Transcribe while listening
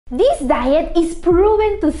This diet is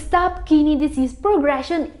proven to stop kidney disease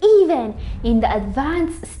progression even in the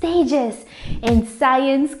advanced stages, and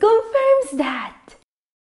science confirms that.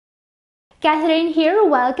 Katherine here,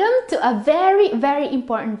 welcome to a very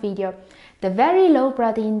important video, the very low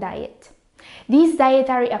protein diet. This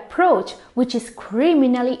dietary approach, which is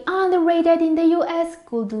criminally underrated in the US,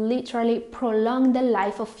 could literally prolong the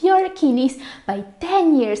life of your kidneys by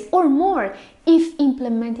 10 years or more if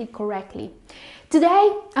implemented correctly.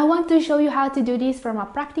 Today, I want to show you how to do this from a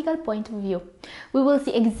practical point of view. We will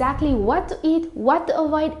see exactly what to eat, what to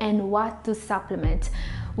avoid, and what to supplement.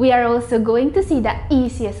 We are also going to see the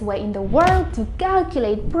easiest way in the world to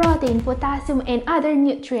calculate protein, potassium, and other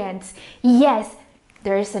nutrients. Yes,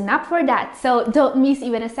 there is an app for that, so don't miss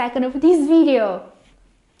even a second of this video.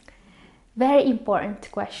 Very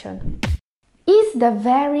important question. Is the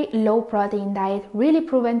very low protein diet really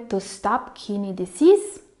proven to stop kidney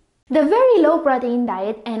disease? The very low protein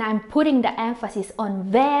diet, and I'm putting the emphasis on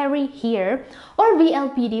very here, or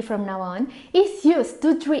VLPD from now on, is used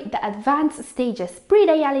to treat the advanced stages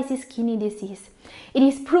pre-dialysis kidney disease. It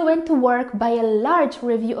is proven to work by a large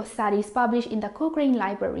review of studies published in the Cochrane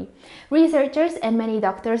Library. Researchers and many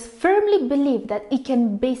doctors firmly believe that it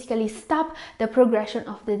can basically stop the progression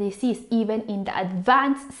of the disease even in the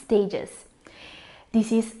advanced stages.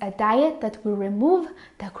 This is a diet that will remove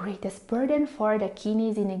the greatest burden for the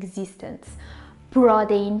kidneys in existence: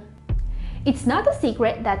 protein. It's not a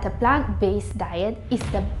secret that a plant-based diet is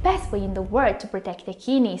the best way in the world to protect the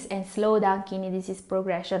kidneys and slow down kidney disease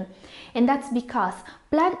progression. And that's because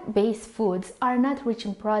plant-based foods are not rich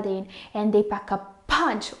in protein and they pack a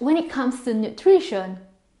punch when it comes to nutrition.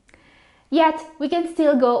 Yet, we can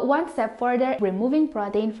still go one step further, removing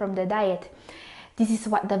protein from the diet. This is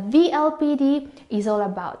what the VLPD is all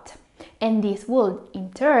about, and this will,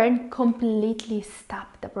 in turn, completely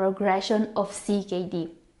stop the progression of CKD.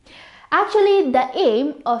 Actually, the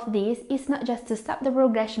aim of this is not just to stop the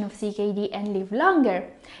progression of CKD and live longer,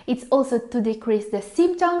 it's also to decrease the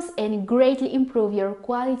symptoms and greatly improve your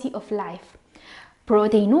quality of life.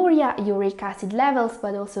 Proteinuria, uric acid levels,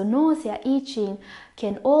 but also nausea, itching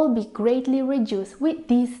can all be greatly reduced with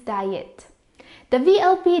this diet. The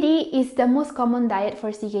VLPD is the most common diet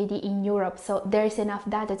for CKD in Europe, so there is enough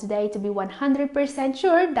data today to be 100%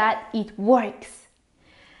 sure that it works.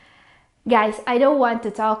 Guys, I don't want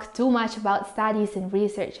to talk too much about studies and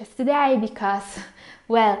research today because,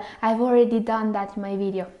 well, I've already done that in my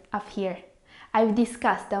video up here. I've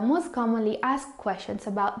discussed the most commonly asked questions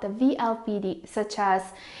about the VLPD, such as,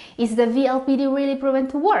 is the VLPD really proven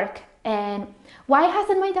to work? And why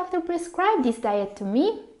hasn't my doctor prescribed this diet to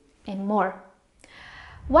me? And more.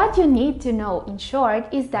 What you need to know, in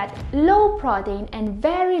short, is that low protein and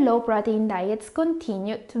very low protein diets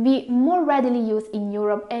continue to be more readily used in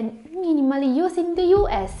Europe and minimally used in the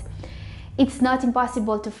US. It's not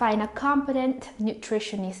impossible to find a competent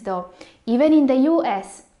nutritionist though, even in the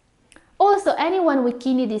US. Also, anyone with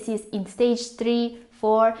kidney disease in stage 3,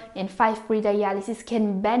 4, and 5 pre-dialysis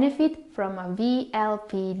can benefit from a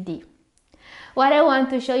VLPD. What I want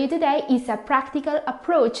to show you today is a practical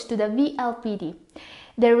approach to the VLPD.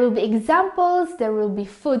 There will be examples, there will be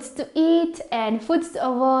foods to eat and foods to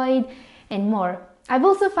avoid, and more. I've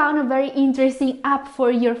also found a very interesting app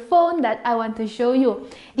for your phone that I want to show you.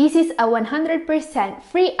 This is a 100%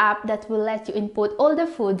 free app that will let you input all the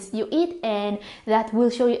foods you eat, and that will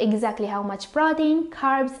show you exactly how much protein,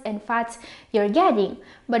 carbs, and fats you're getting,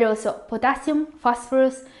 but also potassium,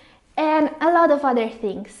 phosphorus, and a lot of other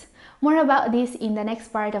things. More about this in the next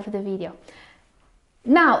part of the video.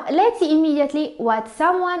 Now, let's see immediately what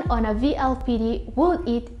someone on a VLPD would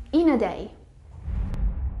eat in a day.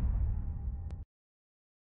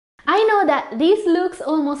 I know that this looks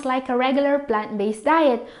almost like a regular plant-based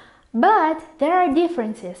diet, but there are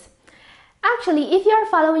differences. Actually, if you are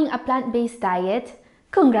following a plant-based diet,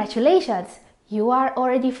 congratulations! You are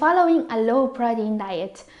already following a low-protein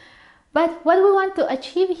diet. But what we want to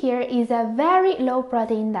achieve here is a very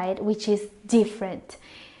low-protein diet, which is different.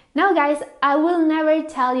 Now guys, I will never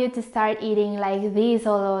tell you to start eating like this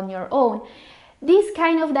all on your own. This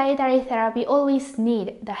kind of dietary therapy always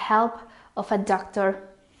need the help of a doctor.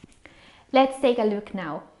 Let's take a look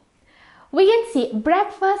now. We can see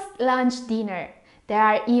breakfast, lunch, dinner. There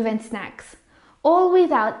are even snacks, all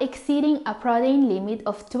without exceeding a protein limit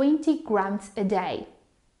of 20 grams a day.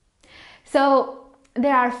 So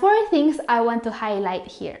there are 4 things I want to highlight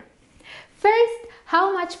here. First,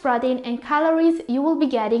 how much protein and calories you will be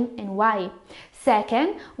getting and why.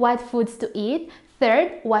 Second, what foods to eat.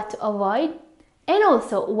 Third, what to avoid. And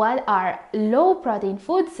also, what are low protein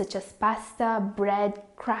foods such as pasta, bread,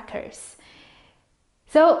 crackers.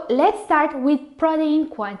 So let's start with protein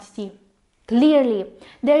quantity. Clearly,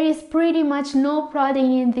 there is pretty much no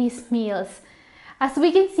protein in these meals. As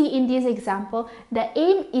we can see in this example, the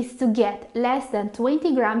aim is to get less than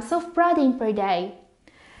 20 grams of protein per day.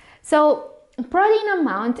 So, protein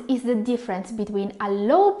amount is the difference between a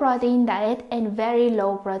low protein diet and very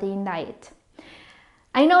low protein diet.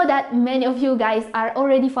 I know that many of you guys are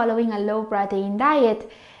already following a low protein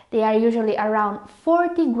diet. They are usually around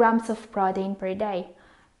 40 grams of protein per day.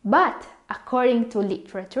 But according to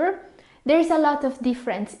literature, there is a lot of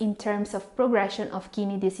difference in terms of progression of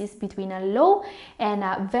kidney disease between a low and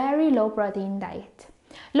a very low protein diet.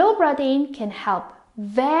 Low protein can help.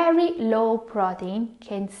 Very low protein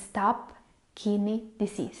can stop kidney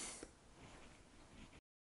disease.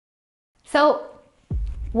 So,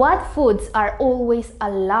 what foods are always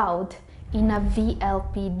allowed in a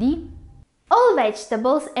VLPD? All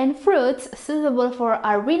vegetables and fruits suitable for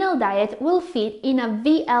a renal diet will fit in a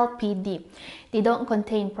VLPD. They don't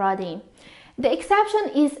contain protein. The exception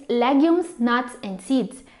is legumes, nuts, and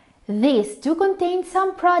seeds. These do contain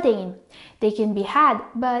some protein. They can be had,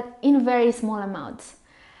 but in very small amounts.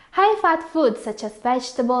 High-fat foods such as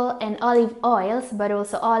vegetable and olive oils, but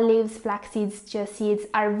also olives, flax seeds, chia seeds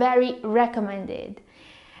are very recommended.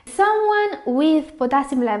 Someone with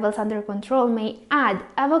potassium levels under control may add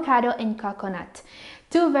avocado and coconut,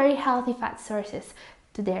 two very healthy fat sources,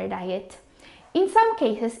 to their diet. In some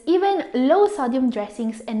cases, even low sodium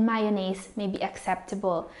dressings and mayonnaise may be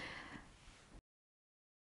acceptable.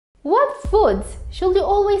 What foods should you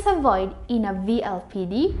always avoid in a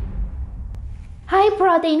VLPD? High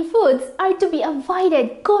protein foods are to be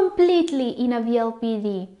avoided completely in a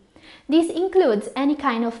VLPD. This includes any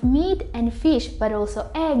kind of meat and fish, but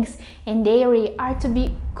also eggs and dairy are to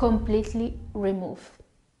be completely removed.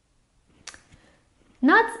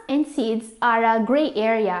 Nuts and seeds are a gray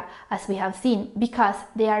area, as we have seen, because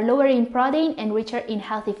they are lower in protein and richer in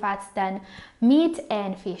healthy fats than meat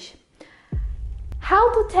and fish.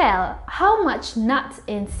 How to tell how much nuts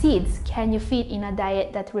and seeds can you feed in a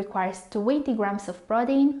diet that requires 20 grams of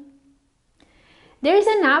protein? There is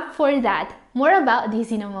an app for that. More about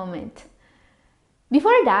this in a moment.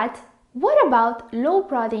 Before that, what about low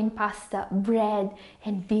protein pasta, bread,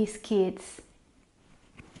 and biscuits?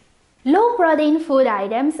 Low protein food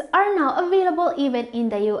items are now available even in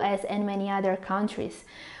the US and many other countries.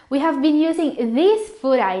 We have been using these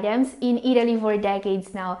food items in Italy for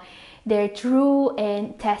decades now. They're true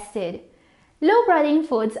and tested. Low protein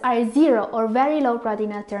foods are zero or very low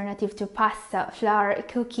protein alternative to pasta, flour,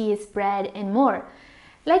 cookies, bread, and more.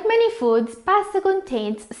 Like many foods, pasta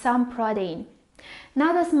contains some protein.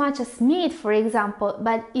 Not as much as meat, for example,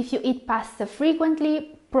 but if you eat pasta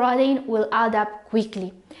frequently, protein will add up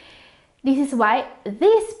quickly. This is why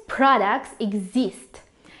these products exist.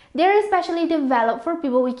 They're especially developed for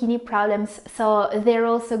people with kidney problems, so they're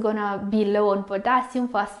also gonna be low on potassium,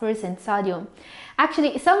 phosphorus, and sodium.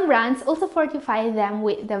 Actually, some brands also fortify them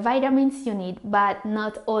with the vitamins you need, but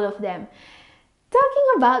not all of them. Talking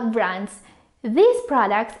about brands, these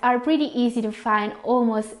products are pretty easy to find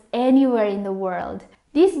almost anywhere in the world.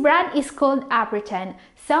 This brand is called Apretan.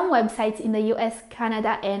 Some websites in the US,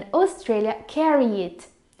 Canada, and Australia carry it.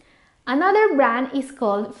 Another brand is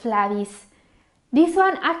called Flavis. This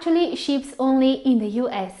one actually ships only in the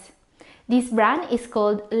US. This brand is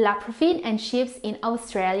called Laprofin and ships in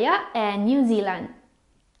Australia and New Zealand.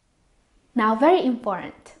 Now, very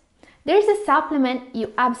important. There is a supplement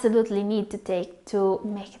you absolutely need to take to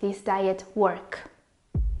make this diet work.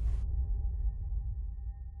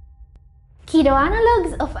 Keto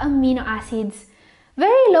analogs of amino acids.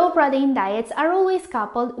 Very low protein diets are always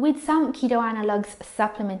coupled with some keto analogs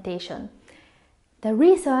supplementation. The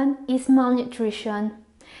reason is malnutrition.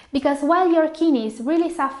 Because while your kidneys really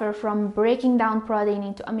suffer from breaking down protein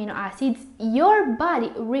into amino acids, your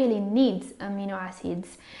body really needs amino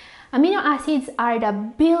acids. Amino acids are the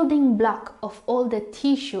building block of all the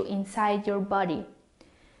tissue inside your body.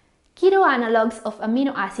 Keto analogs of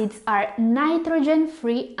amino acids are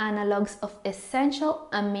nitrogen-free analogs of essential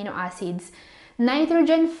amino acids.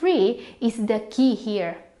 Nitrogen-free is the key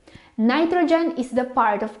here. Nitrogen is the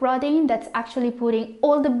part of protein that's actually putting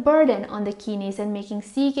all the burden on the kidneys and making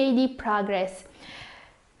CKD progress.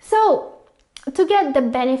 So, to get the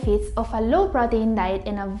benefits of a low protein diet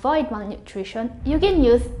and avoid malnutrition, you can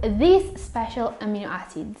use these special amino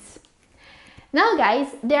acids. Now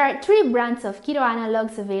guys, there are 3 brands of keto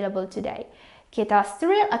analogs available today.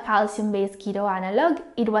 Ketosteril, a calcium-based keto analog.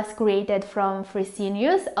 It was created from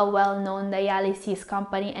Fresenius, a well-known dialysis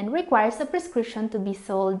company, and requires a prescription to be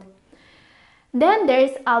sold. Then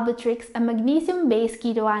there's Albutrix, a magnesium-based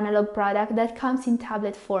keto analog product that comes in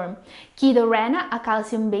tablet form. Ketorena, a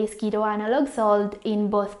calcium-based keto analog sold in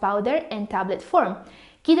both powder and tablet form.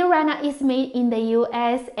 Ketorena is made in the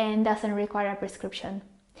US and doesn't require a prescription.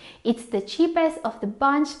 It's the cheapest of the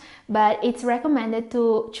bunch, but it's recommended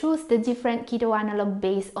to choose the different keto analog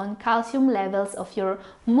based on calcium levels of your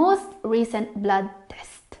most recent blood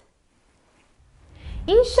test.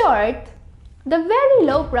 In short, the very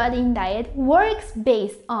low protein diet works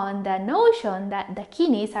based on the notion that the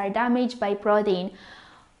kidneys are damaged by protein.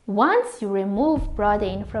 Once you remove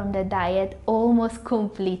protein from the diet almost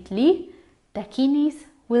completely, the kidneys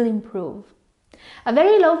will improve. A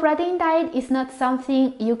very low protein diet is not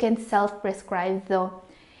something you can self-prescribe though.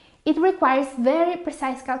 It requires very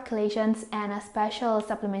precise calculations and a special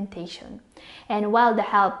supplementation. And while the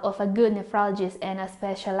help of a good nephrologist and a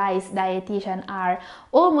specialized dietitian are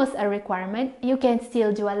almost a requirement, you can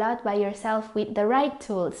still do a lot by yourself with the right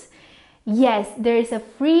tools. Yes, there is a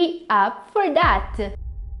free app for that.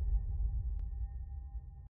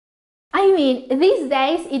 I mean, these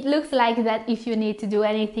days it looks like that if you need to do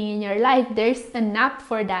anything in your life, there's an app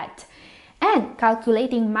for that. And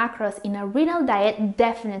calculating macros in a renal diet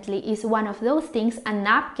definitely is one of those things an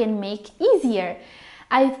app can make easier.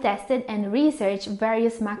 I've tested and researched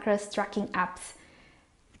various macros tracking apps.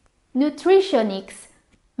 Nutritionix,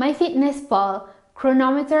 MyFitnessPal,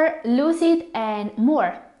 Chronometer, Lucid, and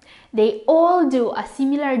more. They all do a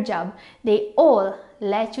similar job. They all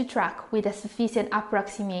let you track with a sufficient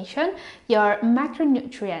approximation your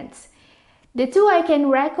macronutrients. The two I can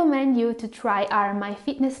recommend you to try are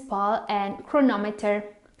MyFitnessPal and Chronometer.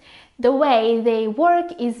 The way they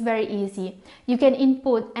work is very easy. You can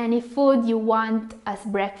input any food you want as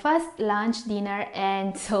breakfast, lunch, dinner,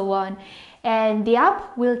 and so on. And the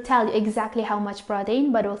app will tell you exactly how much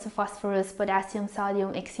protein, but also phosphorus, potassium,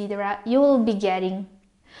 sodium, etc. you will be getting.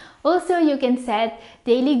 Also, you can set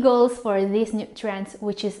daily goals for these nutrients,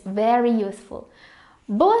 which is very useful.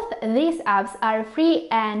 Both these apps are free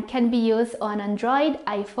and can be used on Android,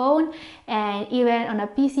 iPhone, and even on a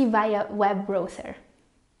PC via web browser.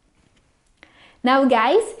 Now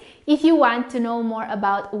guys, if you want to know more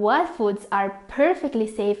about what foods are perfectly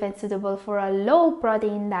safe and suitable for a low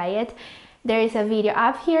protein diet, there is a video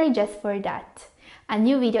up here just for that. A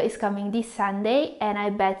new video is coming this Sunday and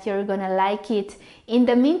I bet you're gonna like it. In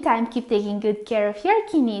the meantime, keep taking good care of your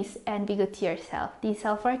kidneys and be good to yourself. This is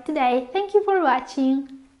all for today. Thank you for watching.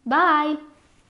 Bye!